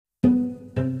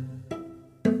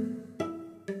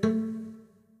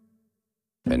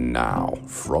And now,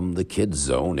 from the Kids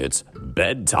Zone, it's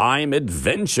Bedtime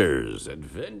Adventures.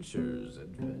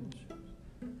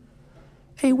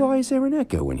 Hey, why is there an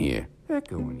echo in here?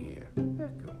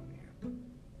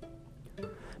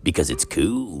 Because it's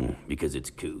cool.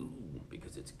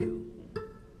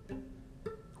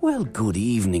 Well, good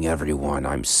evening, everyone.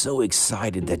 I'm so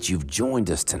excited that you've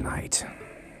joined us tonight.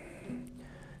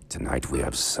 Tonight we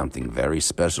have something very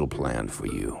special planned for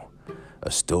you. A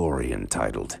story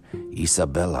entitled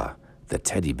Isabella, the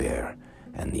Teddy Bear,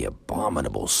 and the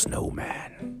Abominable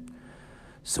Snowman.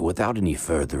 So without any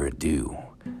further ado,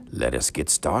 let us get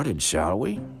started, shall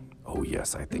we? Oh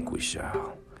yes, I think we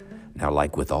shall. Now,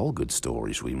 like with all good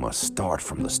stories, we must start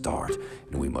from the start,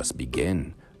 and we must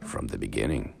begin from the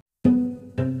beginning.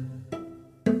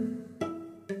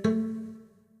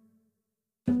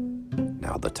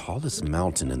 Now, the tallest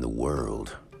mountain in the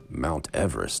world, Mount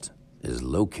Everest, is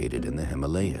located in the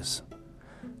Himalayas.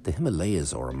 The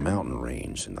Himalayas are a mountain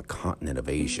range in the continent of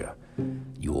Asia.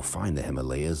 You will find the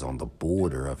Himalayas on the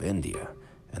border of India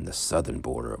and the southern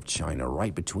border of China,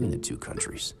 right between the two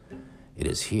countries. It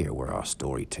is here where our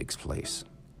story takes place.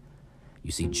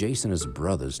 You see, Jason and his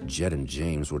brothers, Jet and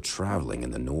James, were traveling in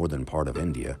the northern part of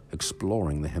India,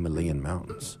 exploring the Himalayan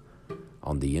mountains.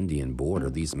 On the Indian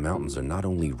border, these mountains are not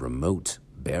only remote,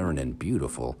 barren, and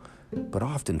beautiful, but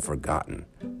often forgotten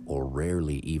or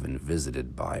rarely even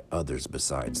visited by others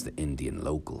besides the Indian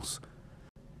locals.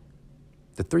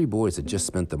 The three boys had just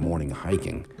spent the morning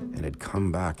hiking and had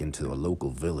come back into a local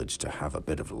village to have a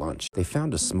bit of lunch. They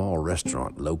found a small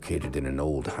restaurant located in an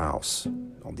old house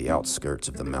on the outskirts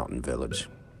of the mountain village.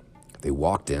 They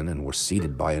walked in and were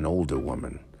seated by an older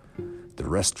woman. The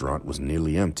restaurant was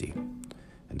nearly empty,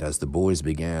 and as the boys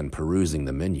began perusing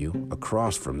the menu,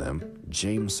 across from them,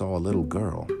 James saw a little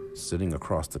girl sitting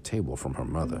across the table from her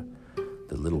mother.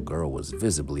 The little girl was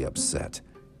visibly upset,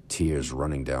 tears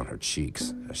running down her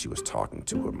cheeks as she was talking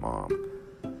to her mom.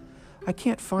 "I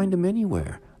can't find him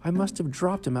anywhere. I must have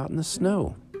dropped him out in the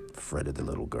snow," fretted the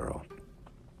little girl.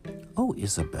 "Oh,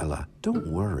 Isabella, don't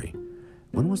worry.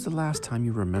 When was the last time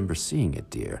you remember seeing it,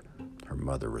 dear?" her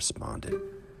mother responded.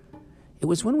 "It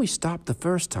was when we stopped the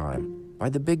first time, by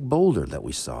the big boulder that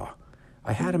we saw.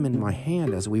 I had him in my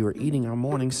hand as we were eating our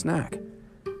morning snack."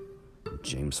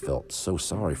 James felt so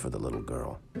sorry for the little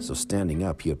girl, so standing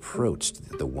up, he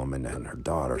approached the woman and her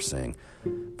daughter, saying,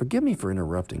 "Forgive me for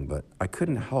interrupting, but I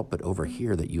couldn't help but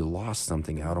overhear that you lost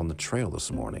something out on the trail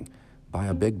this morning. By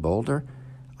a big boulder?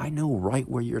 I know right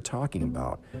where you're talking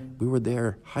about. We were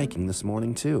there hiking this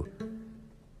morning, too."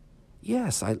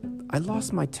 "Yes, I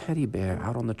lost my teddy bear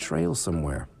out on the trail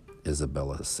somewhere,"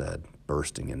 Isabella said,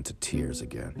 bursting into tears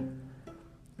again.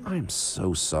 "I'm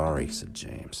so sorry," said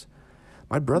James.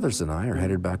 "My brothers and I are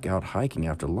headed back out hiking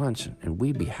after lunch, and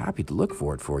we'd be happy to look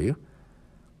for it for you."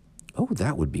 "Oh,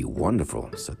 that would be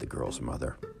wonderful," said the girl's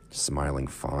mother, smiling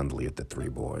fondly at the three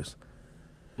boys.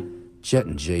 Jet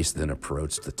and Jace then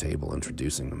approached the table,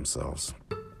 introducing themselves.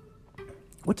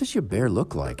 "What does your bear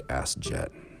look like?" asked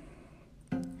Jet.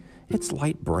 "It's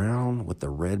light brown with a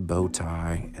red bow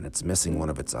tie, and it's missing one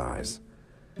of its eyes."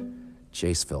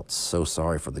 Jace felt so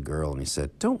sorry for the girl, and he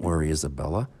said, "Don't worry,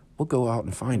 Isabella. We'll go out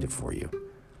and find it for you."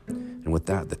 And with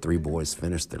that, the three boys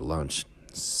finished their lunch,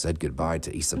 said goodbye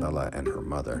to Isabella and her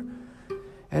mother,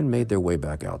 and made their way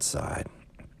back outside.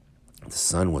 The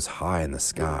sun was high in the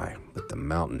sky, but the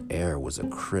mountain air was a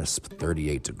crisp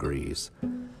 38 degrees.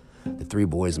 The three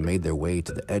boys made their way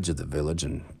to the edge of the village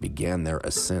and began their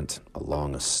ascent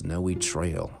along a snowy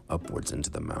trail upwards into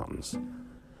the mountains.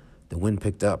 The wind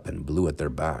picked up and blew at their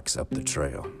backs up the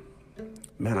trail.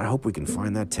 "Man, I hope we can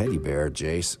find that teddy bear,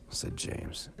 Jace," said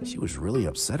James. "She was really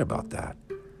upset about that."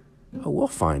 "Oh, we'll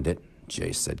find it,"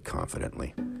 Jace said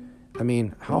confidently. "I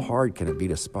mean, how hard can it be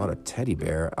to spot a teddy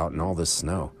bear out in all this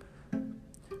snow?"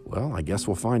 "Well, I guess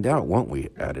we'll find out, won't we?"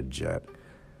 added Jet.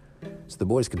 So the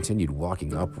boys continued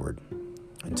walking upward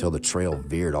until the trail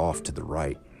veered off to the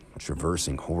right,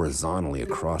 traversing horizontally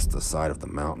across the side of the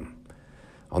mountain.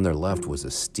 On their left was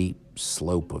a steep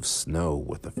slope of snow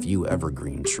with a few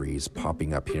evergreen trees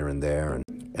popping up here and there,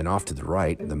 and off to the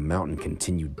right, the mountain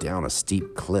continued down a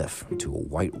steep cliff to a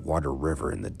white-water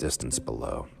river in the distance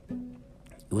below.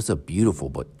 It was a beautiful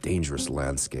but dangerous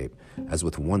landscape, as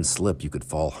with one slip you could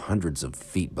fall hundreds of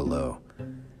feet below.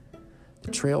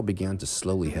 The trail began to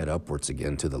slowly head upwards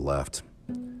again to the left.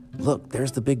 "Look,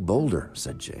 there's the big boulder,"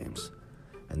 said James,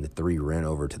 and the three ran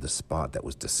over to the spot that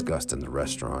was discussed in the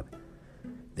restaurant.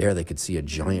 There they could see a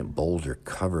giant boulder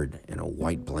covered in a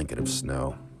white blanket of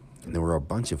snow, and there were a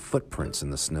bunch of footprints in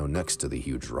the snow next to the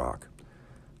huge rock.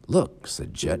 "Look,"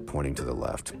 said Jet, pointing to the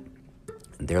left.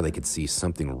 And there they could see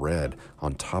something red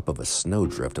on top of a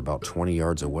snowdrift about 20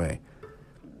 yards away.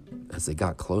 As they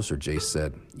got closer, Jace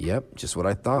said, "Yep, just what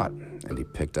I thought," and he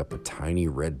picked up a tiny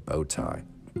red bow tie.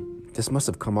 This must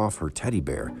have come off her teddy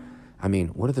bear. I mean,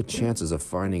 what are the chances of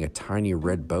finding a tiny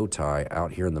red bow tie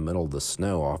out here in the middle of the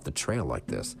snow off the trail like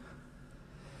this?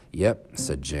 "Yep,"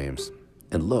 said James.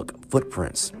 "And look,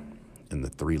 footprints." And the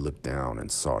three looked down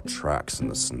and saw tracks in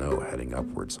the snow heading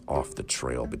upwards off the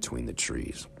trail between the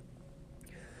trees.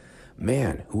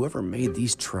 "Man, whoever made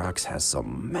these tracks has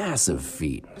some massive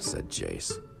feet," said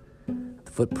Jace.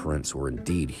 The footprints were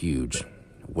indeed huge,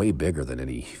 way bigger than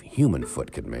any human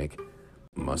foot could make.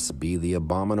 "Must be the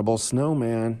abominable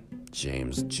snowman,"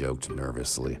 James joked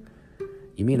nervously.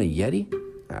 "You mean a Yeti?"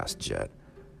 asked Jet.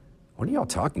 "What are y'all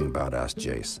talking about?" asked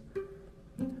Jace.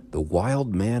 "The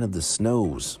wild man of the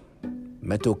snows,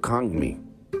 Metokangmi,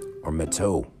 or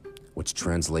Meto, which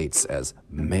translates as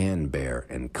man bear,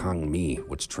 and Kangmi,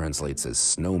 which translates as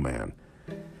snowman.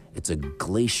 It's a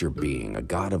glacier being, a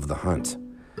god of the hunt.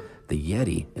 The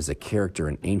Yeti is a character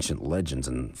in ancient legends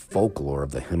and folklore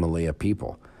of the Himalaya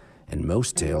people. In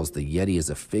most tales, the Yeti is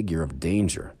a figure of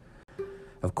danger.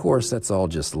 Of course, that's all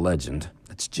just legend.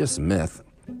 It's just myth.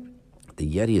 The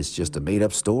Yeti is just a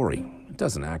made-up story. It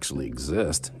doesn't actually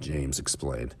exist," James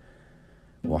explained.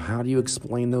 "Well, how do you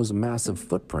explain those massive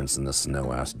footprints in the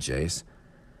snow?" asked Jace.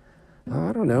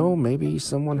 "I don't know, maybe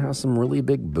someone has some really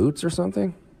big boots or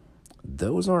something?"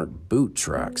 "Those aren't boot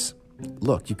tracks.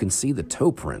 Look, you can see the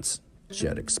toe prints,"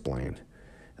 Jet explained.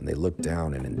 And they looked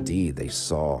down, and indeed they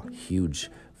saw huge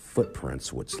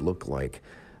footprints which looked like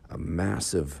a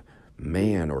massive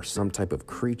man or some type of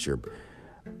creature,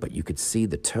 but you could see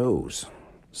the toes.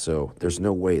 So there's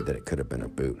no way that it could have been a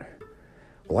boot.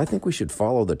 "Well, I think we should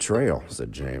follow the trail,"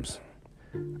 said James.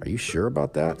 "Are you sure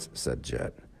about that?" said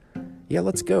Jet. "Yeah,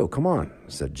 let's go. Come on,"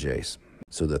 said Jace.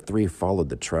 So the three followed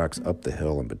the tracks up the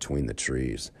hill and between the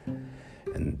trees.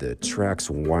 And the tracks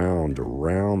wound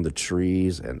around the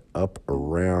trees and up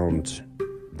around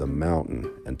the mountain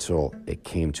until it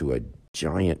came to a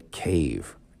giant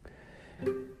cave.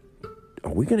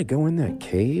 "Are we going to go in that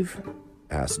cave?"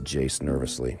 asked Jace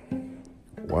nervously.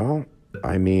 "Well,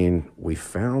 I mean, we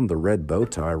found the red bow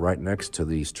tie right next to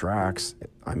these tracks.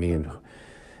 I mean,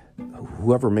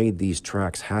 whoever made these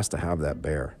tracks has to have that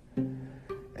bear."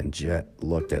 And Jet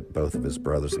looked at both of his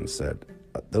brothers and said,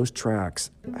 "Those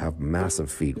tracks have massive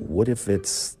feet. What if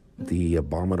it's the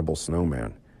abominable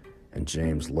snowman?" And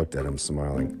James looked at him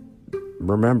smiling.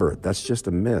 "Remember, that's just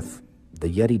a myth. The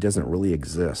Yeti doesn't really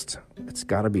exist. It's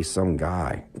got to be some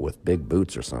guy with big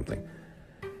boots or something."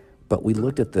 "But we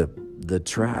looked at the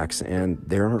tracks and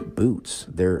there aren't boots.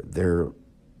 They're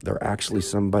actually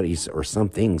somebody's or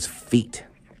something's feet."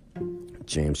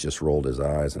 James just rolled his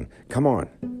eyes and, "Come on,"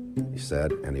 he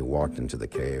said, and he walked into the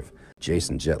cave. Jace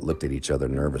and Jet looked at each other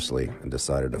nervously and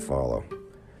decided to follow.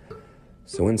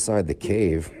 So inside the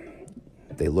cave,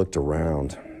 they looked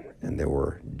around, and there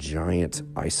were giant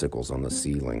icicles on the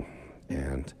ceiling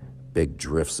and big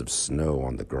drifts of snow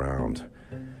on the ground.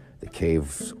 The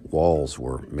cave's walls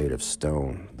were made of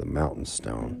stone, the mountain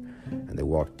stone, and they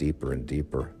walked deeper and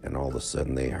deeper, and all of a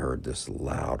sudden they heard this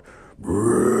loud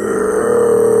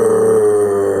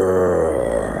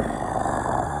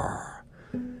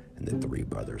and the three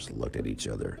brothers looked at each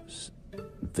other,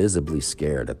 visibly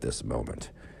scared at this moment.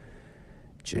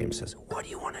 James says, "What do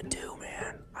you want to do,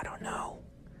 man? I don't know.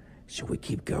 Should we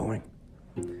keep going?"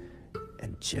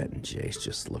 And Jet and Jace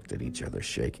just looked at each other,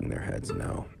 shaking their heads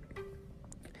no.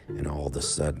 And all of a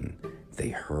sudden, they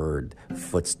heard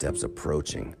footsteps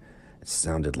approaching. It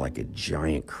sounded like a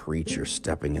giant creature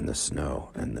stepping in the snow,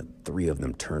 and the three of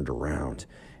them turned around,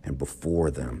 and before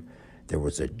them, there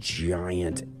was a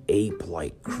giant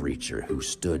ape-like creature who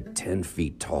stood 10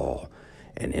 feet tall,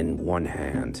 and in one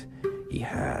hand, he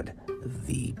had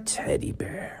the teddy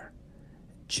bear.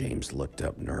 James looked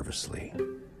up nervously.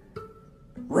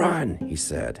 "Run," he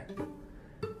said.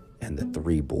 And the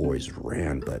three boys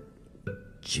ran, but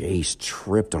Jace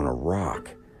tripped on a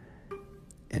rock,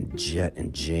 and Jet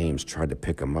and James tried to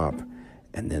pick him up,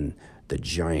 and then the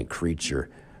giant creature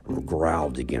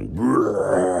growled again,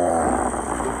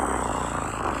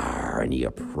 and he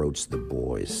approached the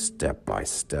boys step by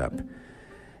step.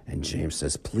 And James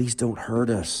says, "Please don't hurt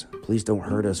us. Please don't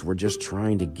hurt us. We're just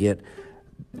trying to get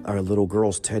our little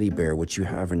girl's teddy bear, which you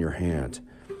have in your hand."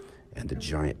 And the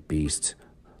giant beast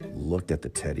looked at the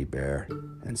teddy bear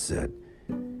and said,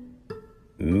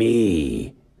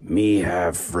 Me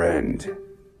have friend."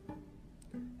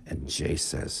 And Jay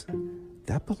says,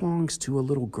 "That belongs to a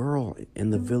little girl in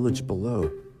the village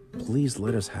below. Please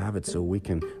let us have it so we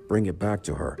can bring it back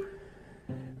to her."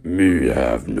 "Me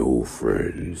have no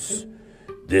friends.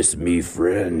 "This me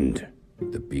friend,"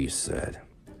 the beast said.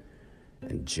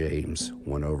 And James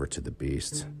went over to the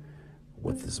beast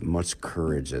with as much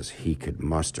courage as he could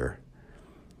muster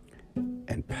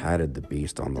and patted the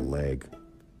beast on the leg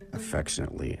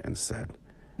affectionately and said,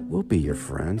 "We'll be your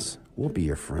friends. We'll be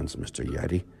your friends, Mr.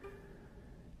 Yeti."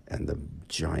 And the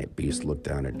giant beast looked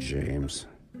down at James,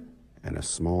 and a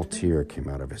small tear came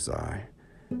out of his eye.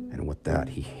 And with that,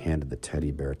 he handed the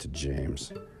teddy bear to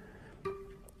James.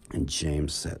 And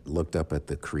James looked up at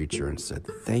the creature and said,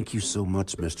 "Thank you so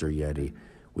much, Mr. Yeti.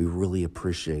 We really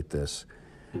appreciate this.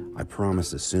 I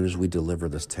promise as soon as we deliver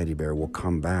this teddy bear, we'll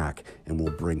come back and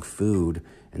we'll bring food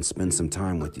and spend some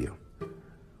time with you."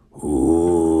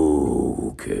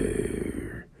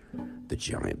 "Okay," the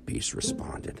giant beast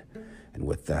responded. And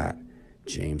with that,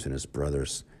 James and his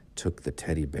brothers took the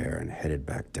teddy bear and headed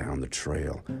back down the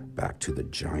trail, back to the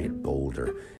giant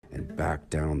boulder, and back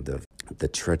down the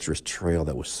treacherous trail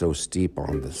that was so steep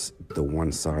on the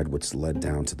one side which led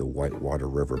down to the Whitewater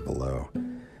River below.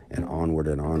 And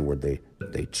onward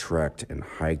they trekked and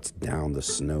hiked down the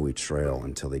snowy trail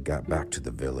until they got back to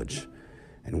the village.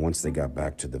 And once they got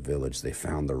back to the village, they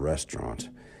found the restaurant,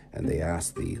 and they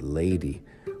asked the lady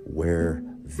where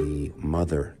the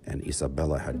mother and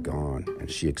Isabella had gone, and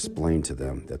she explained to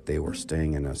them that they were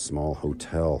staying in a small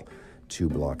hotel 2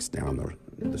 blocks down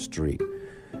the street.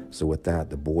 So with that,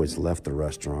 the boys left the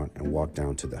restaurant and walked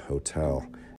down to the hotel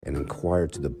and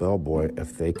inquired to the bellboy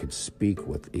if they could speak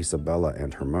with Isabella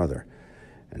and her mother.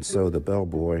 And so the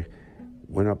bellboy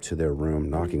went up to their room,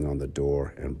 knocking on the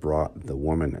door, and brought the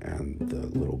woman and the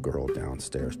little girl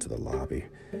downstairs to the lobby.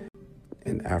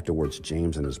 And afterwards,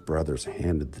 James and his brothers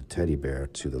handed the teddy bear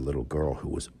to the little girl, who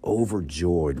was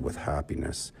overjoyed with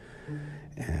happiness.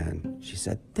 And she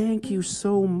said, "Thank you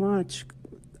so much.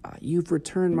 You've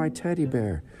returned my teddy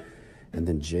bear." And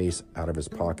then Jace, out of his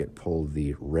pocket, pulled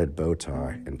the red bow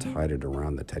tie and tied it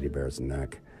around the teddy bear's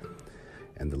neck.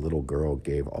 And the little girl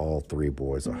gave all 3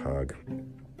 boys a hug.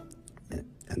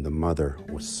 And the mother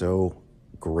was so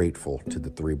grateful to the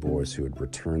 3 boys who had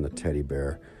returned the teddy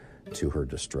bear to her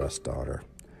distressed daughter.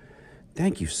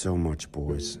 "Thank you so much,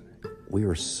 boys. We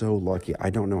are so lucky. I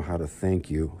don't know how to thank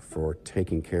you for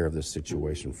taking care of this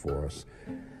situation for us.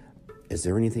 Is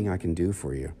there anything I can do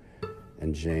for you?"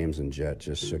 And James and Jet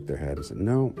just shook their head and said,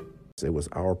 "No, it was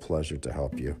our pleasure to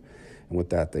help you." And with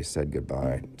that, they said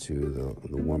goodbye to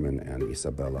the woman and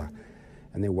Isabella.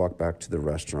 And they walked back to the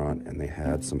restaurant, and they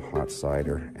had some hot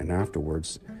cider. And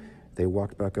afterwards, they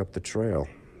walked back up the trail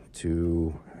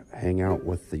to hang out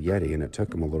with the Yeti. And it took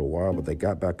them a little while, but they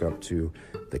got back up to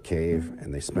the cave,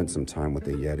 and they spent some time with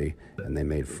the Yeti, and they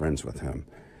made friends with him.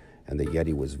 And the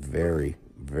Yeti was very,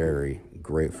 very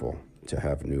grateful to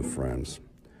have new friends.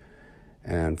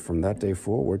 And from that day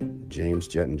forward, James,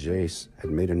 Jet, and Jace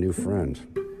had made a new friend,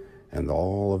 and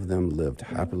all of them lived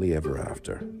happily ever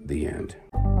after. The end.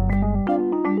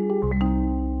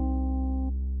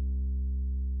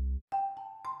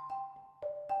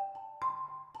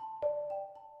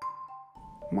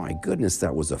 My goodness,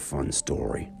 that was a fun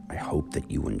story. I hope that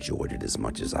you enjoyed it as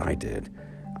much as I did.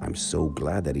 I'm so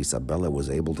glad that Isabella was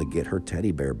able to get her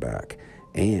teddy bear back,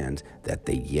 and that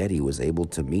the Yeti was able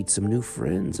to meet some new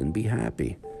friends and be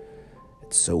happy.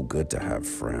 It's so good to have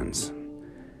friends.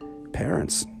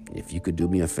 Parents, if you could do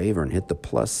me a favor and hit the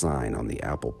plus sign on the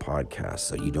Apple Podcast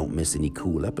so you don't miss any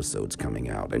cool episodes coming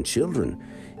out. And children,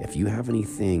 if you have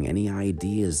any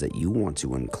ideas that you want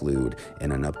to include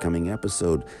in an upcoming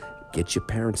episode, get your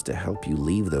parents to help you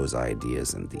leave those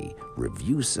ideas in the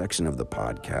review section of the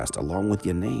podcast along with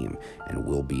your name, and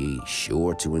we'll be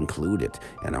sure to include it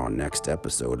in our next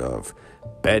episode of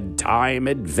Bedtime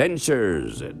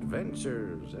Adventures.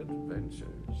 Adventures.